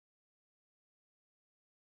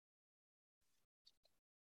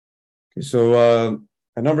Okay, so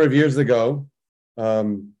a number of years ago,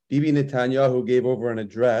 Bibi Netanyahu gave over an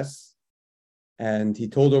address, and he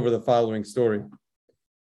told over the following story.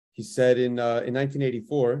 He said in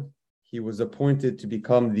 1984, he was appointed to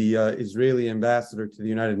become the Israeli ambassador to the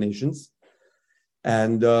United Nations.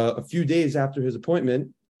 And a few days after his appointment,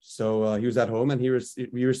 so he was at home, and he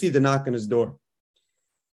received a knock on his door.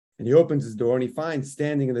 And he opens his door, and he finds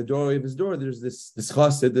standing in the doorway of his door, there's this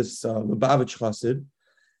chassid, this Lubavitch chassid.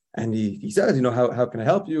 And he says, how can I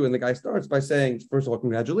help you? And the guy starts by saying, first of all,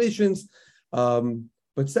 congratulations.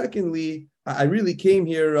 But secondly, I really came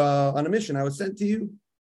here on a mission. I was sent to you.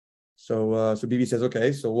 So Bibi says,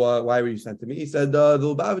 okay, so why were you sent to me? He said, the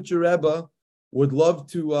Lubavitcher Rebbe would love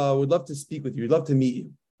to speak with you. He'd love to meet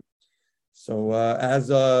you. So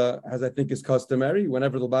as I think is customary,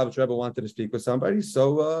 whenever the Lubavitcher Rebbe wanted to speak with somebody,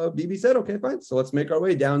 so Bibi said, okay, fine. So let's make our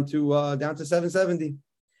way down to 770.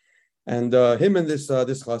 And him and this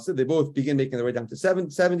chassid, they both begin making their way down to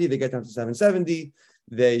 770. They get down to 770.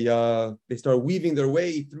 They start weaving their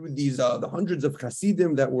way through these the hundreds of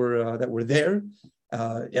chassidim that were there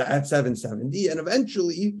at 770, and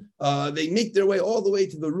eventually they make their way all the way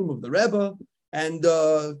to the room of the Rebbe. And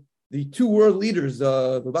the two world leaders,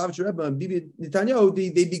 the Lubavitcher Rebbe and Bibi Netanyahu,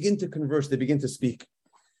 they begin to converse. They begin to speak.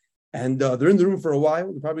 And they're in the room for a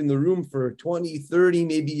while. They're probably in the room for 20, 30,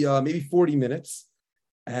 maybe 40 minutes.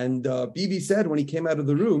 And Bibi said when he came out of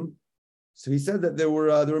the room, so he said that there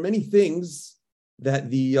were many things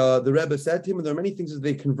that the Rebbe said to him, and there were many things that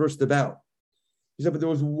they conversed about. He said, but there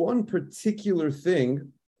was one particular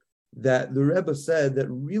thing that the Rebbe said that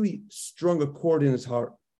really strung a chord in his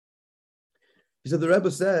heart. He said, the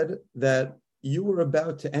Rebbe said that you were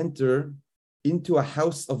about to enter into a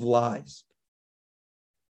house of lies.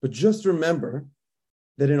 But just remember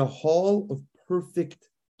that in a hall of perfect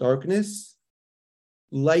darkness,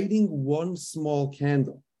 lighting one small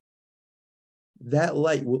candle, that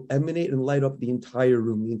light will emanate and light up the entire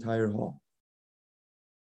room, the entire hall.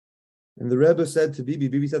 And the Rebbe said to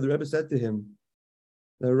Bibi said, the Rebbe said to him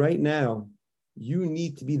that right now, you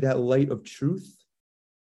need to be that light of truth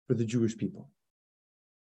for the Jewish people.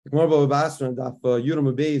 The Gemara Bava Basra and Daf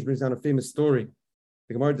Yuram Abayz brings down a famous story.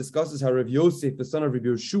 The Gemara discusses how Rav Yosef, the son of Rabbi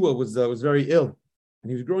Yeshua, was very ill. And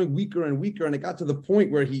he was growing weaker and weaker, and it got to the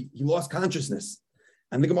point where he lost consciousness.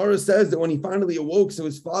 And the Gemara says that when he finally awoke, so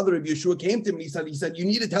his father, Rabbi Yeshua, came to him and he said, you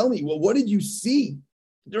need to tell me, well, what did you see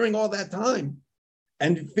during all that time?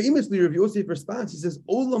 And famously, Rabbi Yosef responds, he says,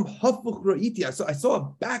 Olam hafuch ra'iti, I saw a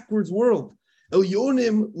backwards world.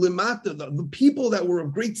 Elyonim lemata, the people that were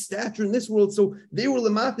of great stature in this world, so they were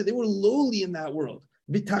lemata, they were lowly in that world.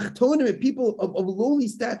 B'tachtonim, people of lowly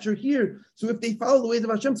stature here. So if they follow the ways of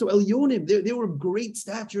Hashem, so Elyonim, they were of great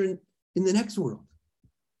stature in the next world.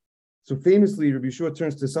 So famously, Rabbi Yeshua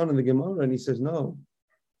turns to his son in the Gemara and he says, no,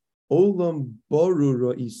 Olam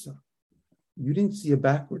baru ra'isa. You didn't see a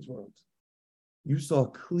backwards world. You saw a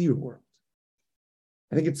clear world.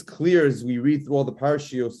 I think it's clear as we read through all the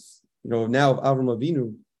parshios, now of Avram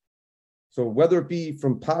Avinu. So whether it be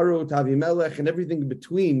from Paro to Avimelech and everything in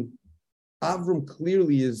between, Avram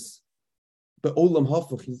clearly is the Olam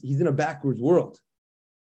Hafuch. He's in a backwards world.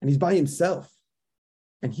 And he's by himself.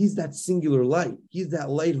 And he's that singular light. He's that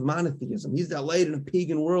light of monotheism. He's that light in a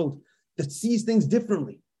pagan world that sees things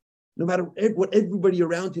differently, no matter what everybody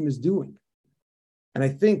around him is doing. And I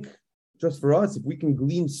think just for us, if we can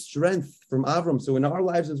glean strength from Avram, so in our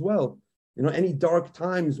lives as well, any dark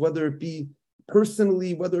times, whether it be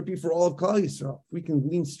personally, whether it be for all of Klal Yisrael, we can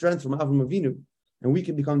glean strength from Avram Avinu, and we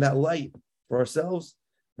can become that light for ourselves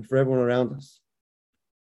and for everyone around us.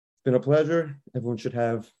 It's been a pleasure. Everyone should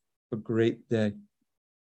have a great day.